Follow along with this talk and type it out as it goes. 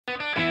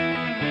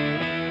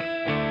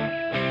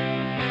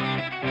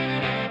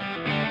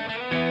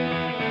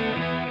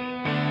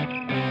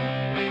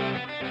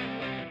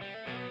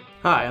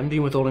Hi, I'm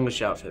Dean with Old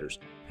English Outfitters,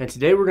 and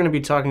today we're going to be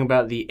talking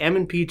about the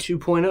MP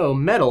 2.0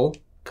 metal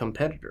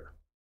competitor.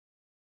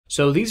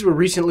 So these were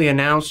recently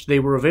announced. They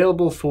were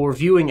available for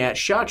viewing at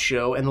SHOT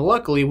Show, and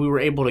luckily we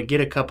were able to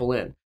get a couple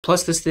in.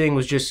 Plus this thing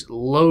was just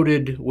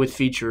loaded with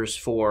features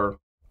for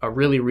a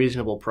really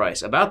reasonable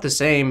price, about the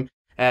same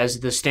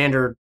as the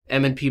standard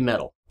M&P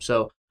metal.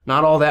 So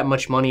not all that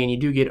much money, and you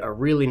do get a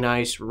really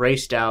nice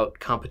raced out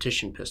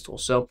competition pistol.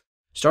 So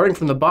starting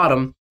from the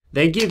bottom,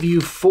 they give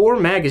you 4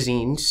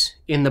 magazines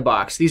in the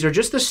box. These are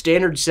just the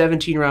standard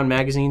 17-round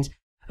magazines.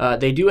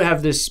 They do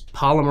have this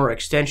polymer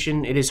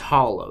extension. It is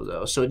hollow,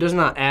 though, so it does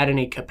not add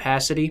any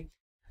capacity,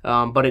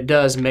 but it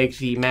does make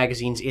the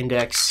magazine's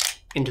index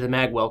into the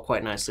mag well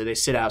quite nicely. They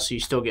sit out so you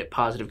still get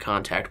positive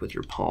contact with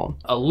your palm.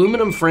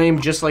 Aluminum frame,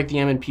 just like the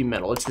M&P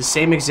metal. It's the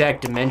same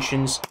exact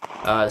dimensions,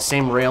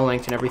 same rail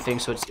length and everything,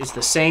 so it's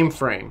the same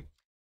frame.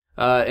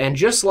 And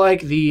just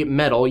like the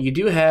metal, you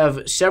do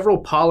have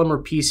several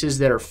polymer pieces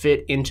that are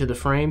fit into the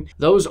frame.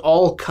 Those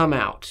all come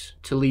out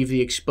to leave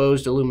the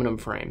exposed aluminum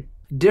frame.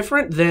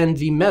 Different than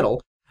the metal,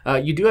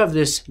 you do have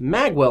this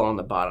mag well on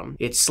the bottom.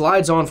 It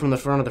slides on from the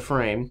front of the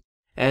frame,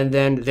 and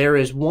then there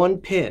is one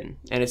pin,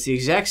 and it's the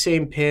exact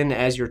same pin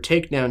as your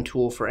takedown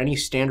tool for any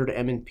standard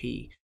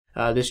M&P.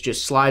 This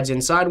just slides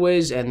in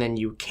sideways, and then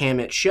you cam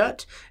it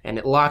shut, and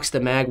it locks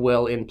the mag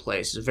well in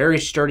place. It's a very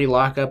sturdy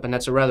lockup, and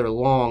that's a rather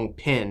long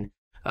pin.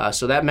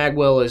 So that mag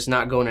well is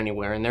not going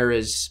anywhere, and there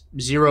is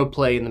zero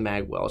play in the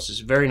mag well. It's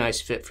just a very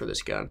nice fit for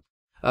this gun.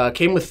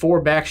 Came with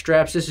 4 back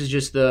straps. This is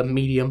just the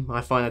medium.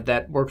 I find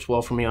that works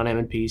well for me on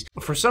M&Ps.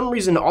 For some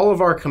reason, all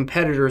of our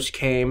competitors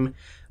came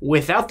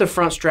without the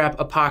front strap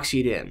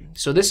epoxied in.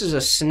 So this is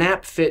a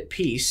snap fit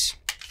piece.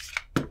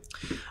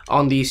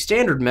 On the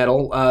standard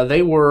metal,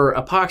 they were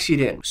epoxied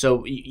in,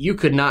 so you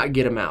could not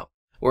get them out.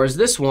 Whereas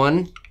this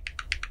one,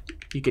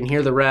 you can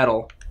hear the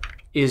rattle,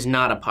 is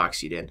not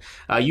epoxied in.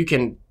 You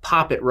can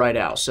pop it right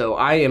out. So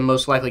I am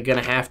most likely going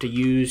to have to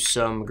use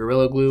some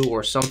Gorilla Glue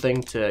or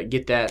something to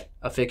get that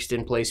affixed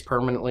in place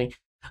permanently.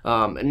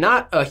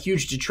 Not a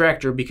huge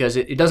detractor because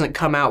it doesn't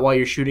come out while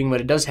you're shooting,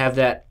 but it does have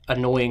that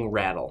annoying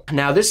rattle.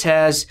 Now this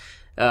has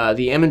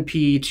the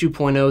M&P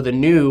 2.0, the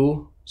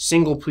new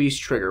single piece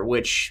trigger,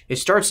 which it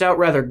starts out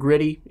rather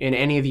gritty. In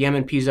any of the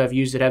M&Ps I've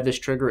used that have this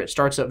trigger, it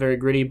starts out very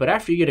gritty, but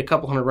after you get a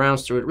couple hundred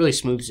rounds through it, really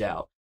smooths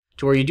out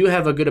to where you do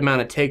have a good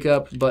amount of take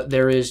up, but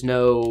there is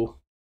no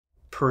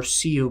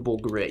perceivable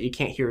grit. You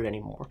can't hear it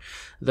anymore.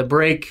 The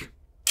break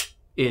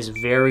is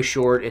very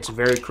short, it's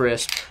very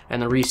crisp,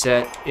 and the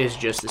reset is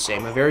just the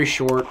same. A very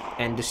short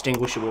and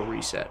distinguishable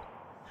reset.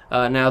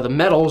 Now the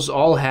metals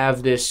all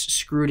have this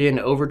screwed in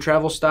over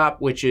travel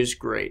stop, which is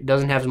great. It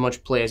doesn't have as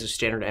much play as a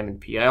standard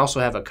M&P. I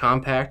also have a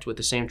compact with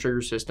the same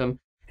trigger system,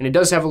 and it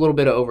does have a little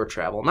bit of over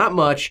travel. Not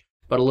much,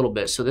 but a little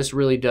bit, so this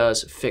really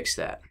does fix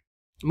that.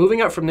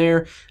 Moving up from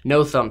there,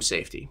 no thumb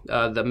safety.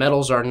 The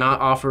metals are not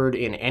offered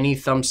in any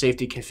thumb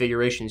safety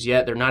configurations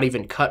yet. They're not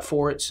even cut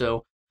for it,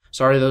 so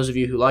sorry to those of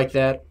you who like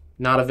that.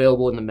 Not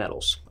available in the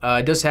metals.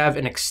 It does have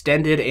an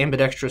extended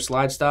ambidextrous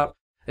slide stop.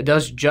 It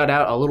does jut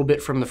out a little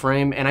bit from the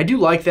frame, and I do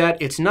like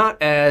that. It's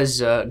not as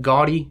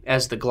gaudy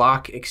as the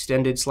Glock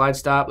extended slide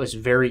stop. It's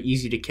very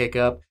easy to kick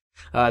up.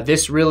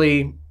 This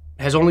really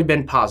has only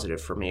been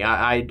positive for me.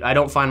 I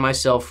don't find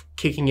myself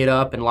kicking it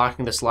up and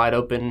locking the slide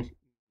open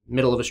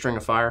middle of a string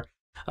of fire.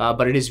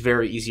 But it is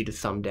very easy to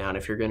thumb down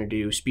if you're going to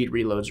do speed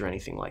reloads or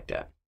anything like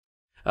that.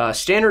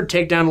 Standard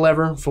takedown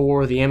lever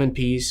for the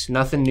M&Ps,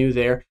 nothing new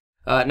there.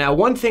 Now,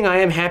 one thing I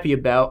am happy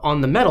about,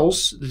 on the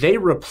metals, they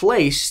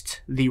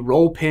replaced the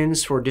roll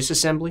pins for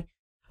disassembly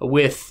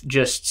with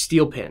just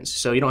steel pins.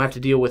 So you don't have to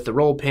deal with the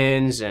roll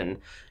pins and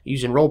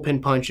using roll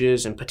pin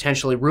punches and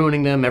potentially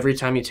ruining them every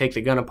time you take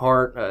the gun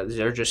apart.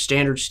 They're just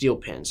standard steel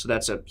pins. So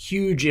that's a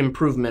huge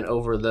improvement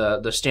over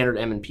the standard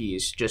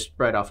M&Ps just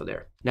right off of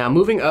there. Now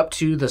moving up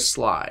to the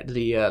slide,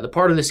 the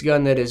part of this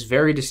gun that is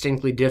very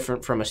distinctly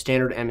different from a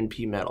standard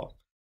M&P metal.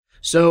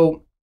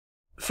 So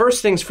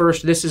first things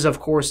first, this is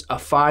of course a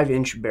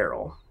 5-inch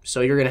barrel.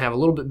 So you're going to have a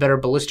little bit better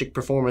ballistic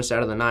performance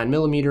out of the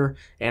 9mm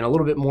and a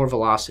little bit more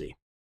velocity.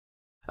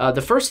 The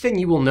first thing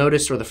you will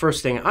notice, or the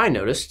first thing I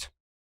noticed,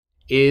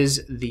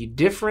 is the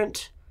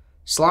different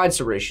slide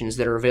serrations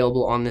that are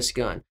available on this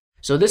gun.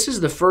 So this is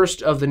the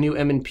first of the new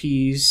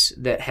M&Ps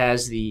that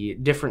has the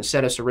different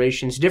set of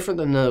serrations, different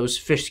than those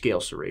fish scale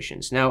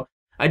serrations. Now,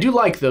 I do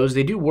like those,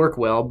 they do work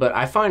well, but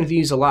I find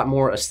these a lot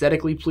more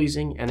aesthetically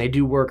pleasing, and they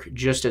do work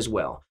just as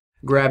well.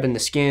 Grabbing the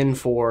skin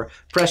for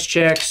press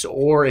checks,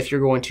 or if you're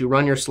going to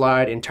run your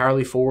slide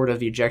entirely forward of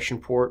the ejection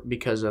port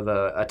because of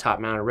a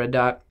top-mounted red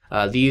dot.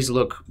 They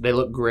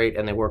look great,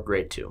 and they work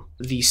great too.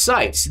 The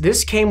sights.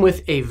 This came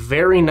with a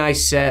very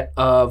nice set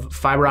of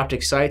fiber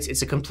optic sights.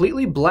 It's a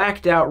completely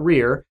blacked out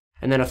rear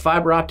and then a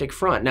fiber optic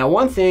front. Now,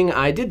 one thing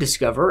I did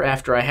discover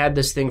after I had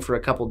this thing for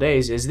a couple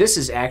days is this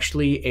is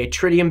actually a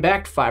tritium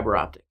backed fiber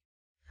optic.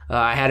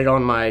 I had it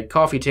on my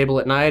coffee table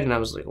at night, and I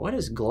was like, what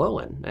is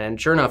glowing?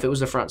 And sure enough, it was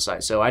the front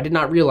sight. So I did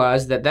not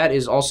realize that that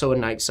is also a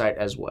night sight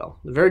as well.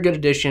 A very good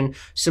addition,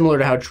 similar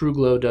to how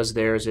TrueGlow does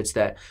theirs. It's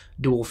that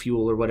dual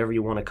fuel, or whatever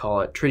you want to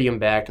call it, tritium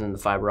backed, and then the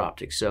fiber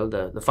optic. So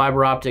the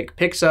fiber optic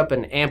picks up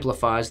and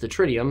amplifies the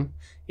tritium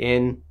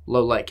in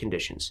low light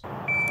conditions.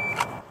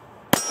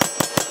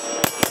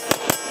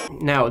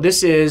 Now,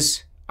 this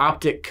is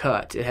optic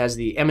cut. It has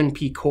the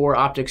M&P Core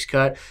optics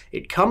cut.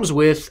 It comes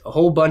with a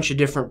whole bunch of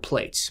different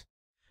plates.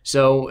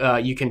 So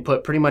you can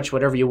put pretty much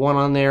whatever you want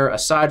on there,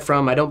 aside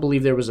from, I don't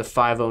believe there was a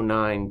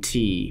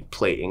 509T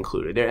plate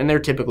included there, and there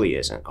typically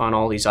isn't on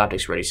all these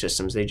optics ready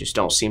systems. They just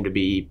don't seem to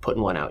be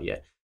putting one out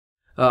yet.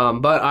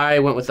 But I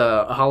went with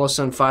a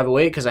Holosun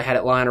 508 because I had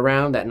it lying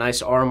around, that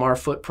nice RMR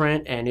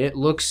footprint, and it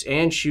looks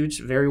and shoots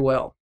very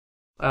well.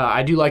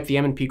 I do like the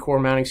M&P Core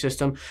mounting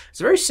system. It's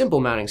a very simple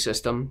mounting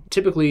system.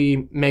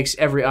 Typically makes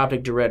every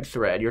optic direct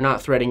thread. You're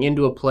not threading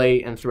into a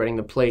plate and threading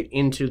the plate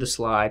into the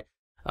slide.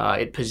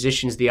 It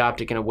positions the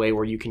optic in a way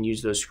where you can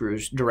use those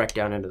screws direct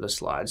down into the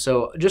slide.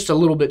 So just a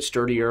little bit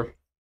sturdier,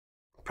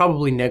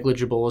 probably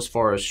negligible as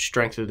far as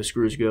strength of the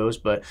screws goes,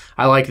 but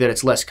I like that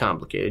it's less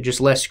complicated.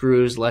 Just less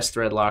screws, less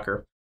thread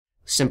locker,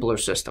 simpler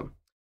system.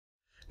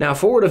 Now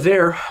forward of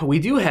there, we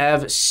do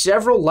have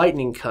several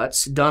lightning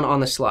cuts done on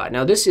the slide.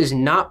 Now this is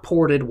not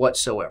ported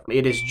whatsoever.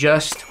 It is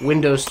just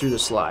windows through the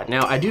slide.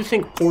 Now I do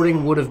think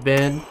porting would have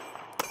been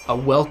a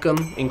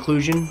welcome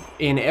inclusion.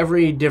 In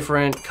every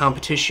different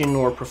competition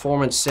or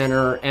performance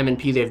center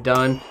M&P they've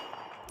done,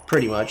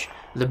 pretty much,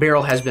 the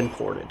barrel has been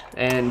ported.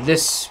 And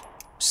this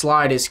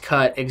slide is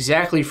cut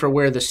exactly for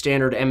where the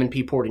standard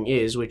M&P porting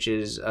is, which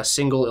is a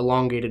single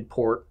elongated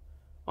port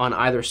on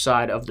either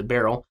side of the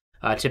barrel,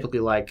 typically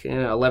like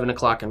 11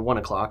 o'clock and 1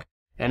 o'clock.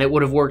 And it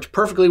would have worked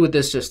perfectly with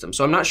this system.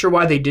 So I'm not sure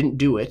why they didn't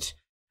do it.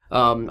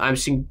 I'm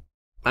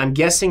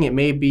guessing it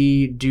may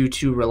be due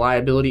to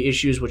reliability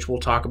issues, which we'll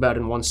talk about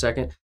in 1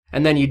 second.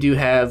 And then you do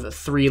have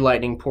 3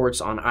 lightning ports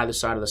on either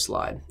side of the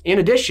slide. In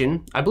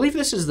addition, I believe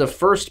this is the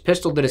first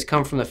pistol that has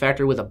come from the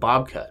factory with a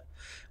bob cut,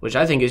 which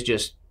I think is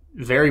just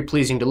very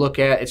pleasing to look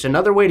at. It's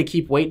another way to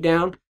keep weight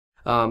down.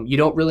 You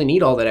don't really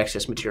need all that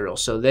excess material.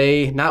 So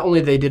not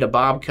only they did a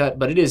bob cut,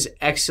 but it is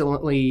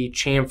excellently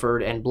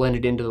chamfered and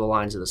blended into the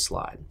lines of the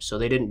slide. So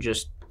they didn't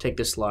just take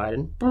this slide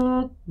and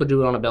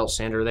do it on a belt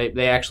sander.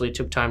 They actually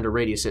took time to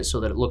radius it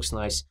so that it looks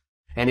nice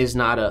and is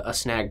not a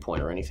snag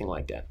point or anything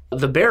like that.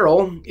 The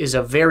barrel is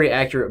a very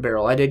accurate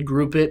barrel. I did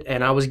group it,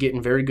 and I was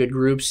getting very good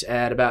groups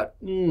at about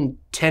 10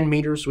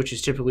 meters, which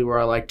is typically where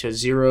I like to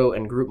zero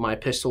and group my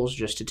pistols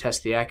just to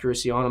test the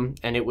accuracy on them,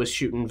 and it was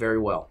shooting very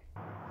well.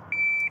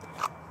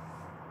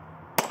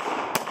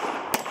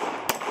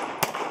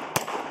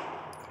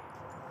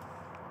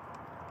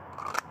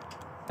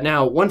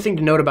 Now, one thing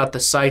to note about the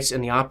sights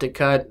and the optic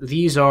cut,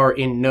 these are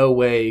in no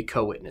way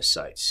co-witness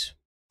sights.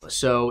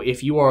 So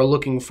if you are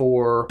looking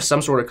for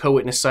some sort of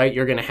co-witness sight,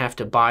 you're going to have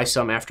to buy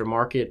some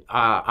aftermarket.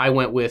 I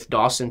went with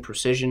Dawson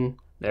Precision.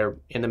 They're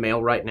in the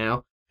mail right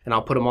now, and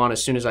I'll put them on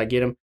as soon as I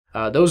get them.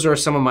 Those are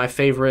some of my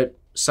favorite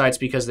sights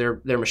because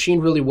they're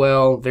machined really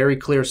well, very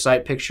clear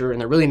sight picture, and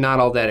they're really not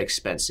all that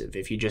expensive.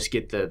 If you just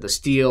get the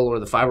steel or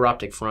the fiber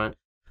optic front,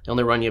 they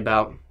only run you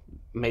about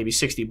maybe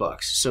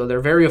 $60. So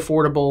they're very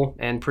affordable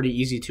and pretty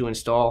easy to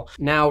install.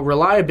 Now,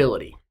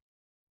 reliability.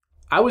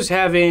 I was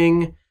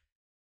having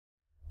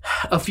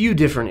a few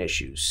different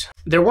issues.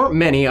 There weren't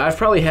many. I've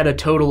probably had a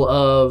total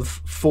of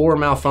 4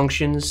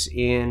 malfunctions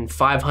in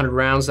 500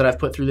 rounds that I've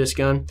put through this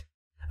gun.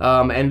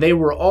 And they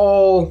were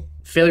all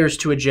failures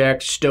to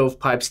eject,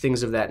 stovepipes,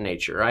 things of that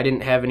nature. I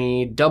didn't have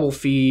any double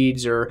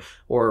feeds or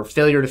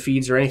failure to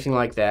feeds or anything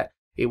like that.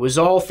 It was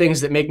all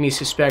things that make me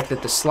suspect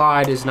that the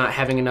slide is not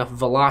having enough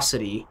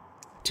velocity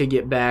to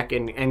get back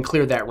and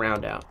clear that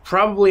round out.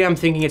 Probably I'm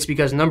thinking it's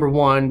because, number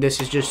one,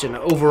 this is just an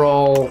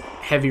overall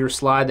heavier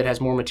slide that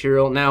has more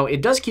material. Now,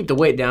 it does keep the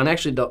weight down.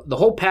 Actually, the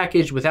whole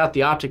package without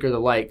the optic or the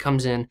light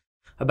comes in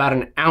about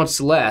an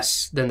ounce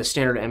less than the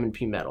standard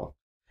M&P metal.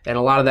 And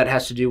a lot of that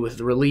has to do with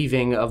the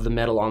relieving of the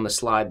metal on the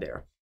slide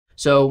there.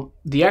 So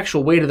the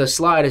actual weight of the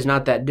slide is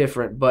not that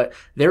different, but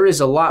there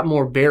is a lot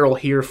more barrel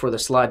here for the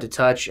slide to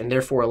touch and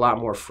therefore a lot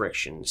more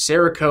friction.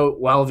 Cerakote,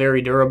 while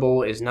very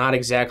durable, is not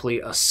exactly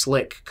a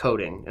slick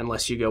coating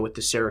unless you go with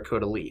the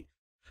Cerakote Elite.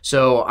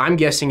 So I'm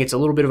guessing it's a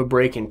little bit of a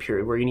break-in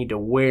period where you need to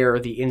wear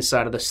the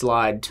inside of the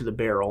slide to the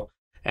barrel,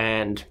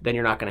 and then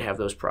you're not going to have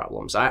those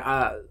problems.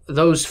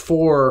 Those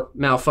 4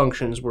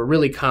 malfunctions were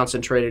really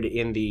concentrated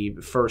in the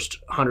first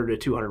 100 to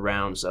 200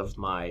 rounds of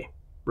my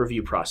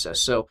review process.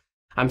 So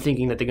I'm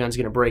thinking that the gun's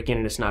going to break in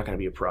and it's not going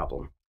to be a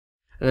problem.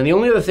 And then the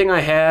only other thing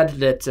I had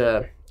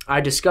that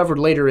I discovered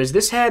later is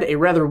this had a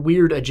rather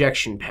weird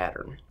ejection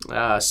pattern.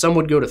 Some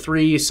would go to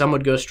 3, some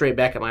would go straight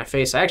back at my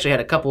face. I actually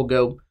had a couple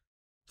go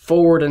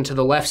forward and to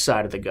the left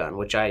side of the gun,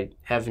 which I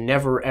have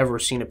never ever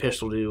seen a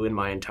pistol do in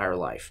my entire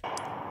life.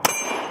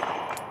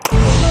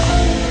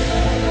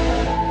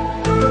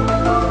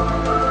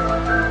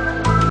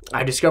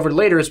 I discovered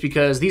later it's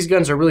because these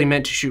guns are really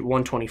meant to shoot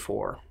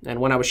 124.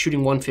 And when I was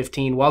shooting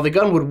 115, while the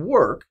gun would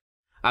work,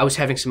 I was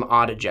having some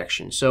odd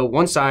ejection. So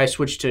once I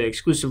switched to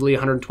exclusively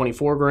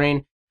 124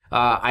 grain,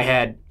 I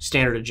had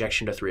standard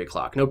ejection to 3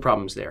 o'clock. No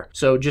problems there.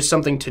 So just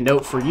something to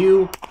note for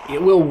you.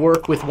 It will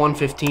work with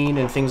 115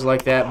 and things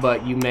like that,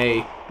 but you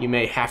may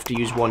have to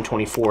use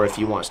 124 if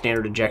you want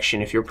standard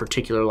ejection, if you're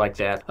particular like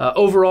that.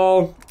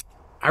 Overall,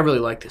 I really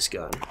like this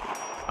gun.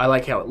 I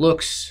like how it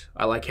looks.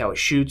 I like how it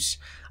shoots.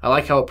 I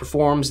like how it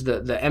performs.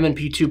 The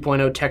M&P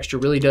 2.0 texture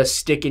really does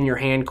stick in your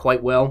hand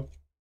quite well.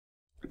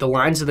 The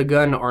lines of the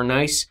gun are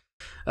nice.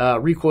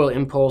 Recoil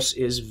impulse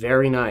is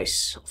very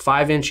nice.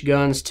 5-inch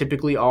guns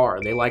typically are.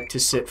 They like to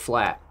sit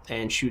flat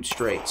and shoot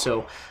straight.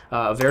 So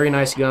a very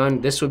nice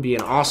gun. This would be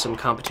an awesome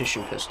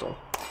competition pistol.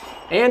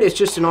 And it's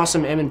just an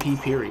awesome M&P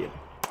period.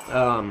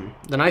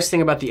 The nice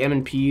thing about the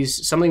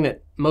M&Ps, something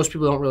that most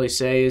people don't really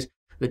say, is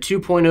the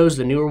 2.0s,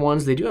 the newer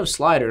ones, they do have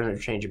slider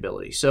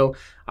interchangeability. So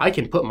I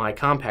can put my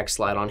compact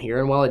slide on here,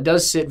 and while it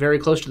does sit very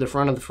close to the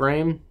front of the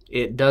frame,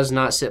 it does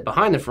not sit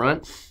behind the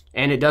front,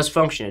 and it does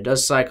function. It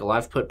does cycle.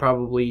 I've put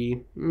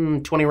probably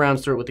 20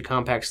 rounds through it with the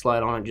compact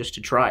slide on it just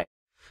to try it.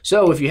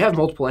 So if you have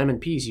multiple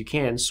M&Ps, you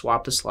can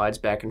swap the slides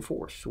back and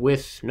forth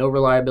with no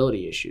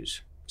reliability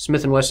issues.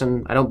 Smith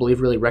Wesson, I don't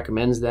believe, really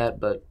recommends that,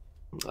 but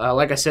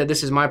like I said,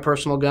 this is my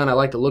personal gun. I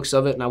like the looks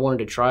of it, and I wanted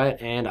to try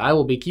it, and I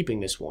will be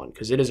keeping this one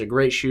because it is a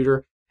great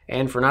shooter.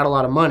 And for not a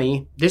lot of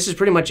money, this is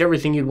pretty much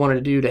everything you'd want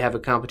to do to have a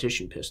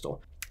competition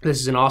pistol. This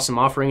is an awesome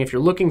offering. If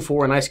you're looking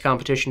for a nice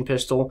competition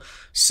pistol,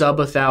 sub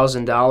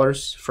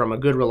 $1,000 from a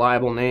good,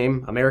 reliable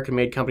name,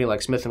 American-made company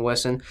like Smith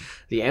Wesson,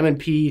 the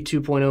M&P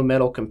 2.0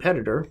 Metal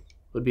Competitor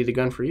would be the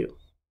gun for you.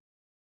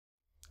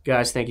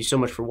 Guys, thank you so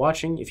much for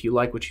watching. If you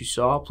like what you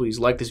saw, please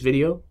like this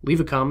video,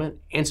 leave a comment,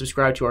 and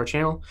subscribe to our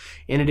channel.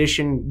 In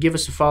addition, give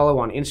us a follow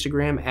on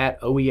Instagram at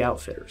OE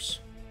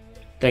Outfitters.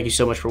 Thank you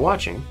so much for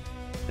watching,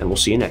 and we'll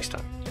see you next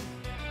time.